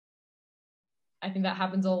I think that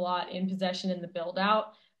happens a lot in possession in the build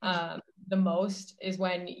out. The most is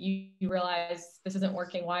when you realize this isn't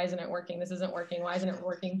working. Why isn't it working? This isn't working. Why isn't it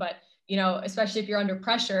working? But, you know, especially if you're under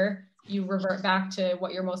pressure, you revert back to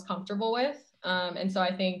what you're most comfortable with. And so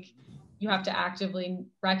I think you have to actively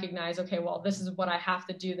recognize, okay, well, this is what I have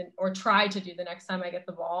to do or try to do the next time I get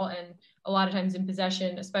the ball. And a lot of times in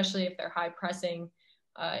possession, especially if they're high pressing,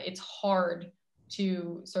 it's hard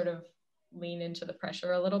to sort of lean into the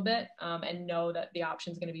pressure a little bit and know that the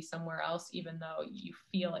option is going to be somewhere else, even though you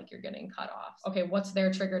feel like you're getting cut off. Okay, what's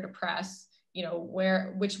their trigger to press? You know,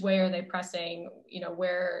 which way are they pressing? You know,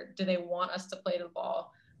 where do they want us to play the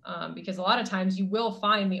ball? Because a lot of times you will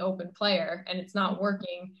find the open player and it's not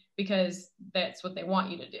working because that's what they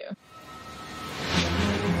want you to do.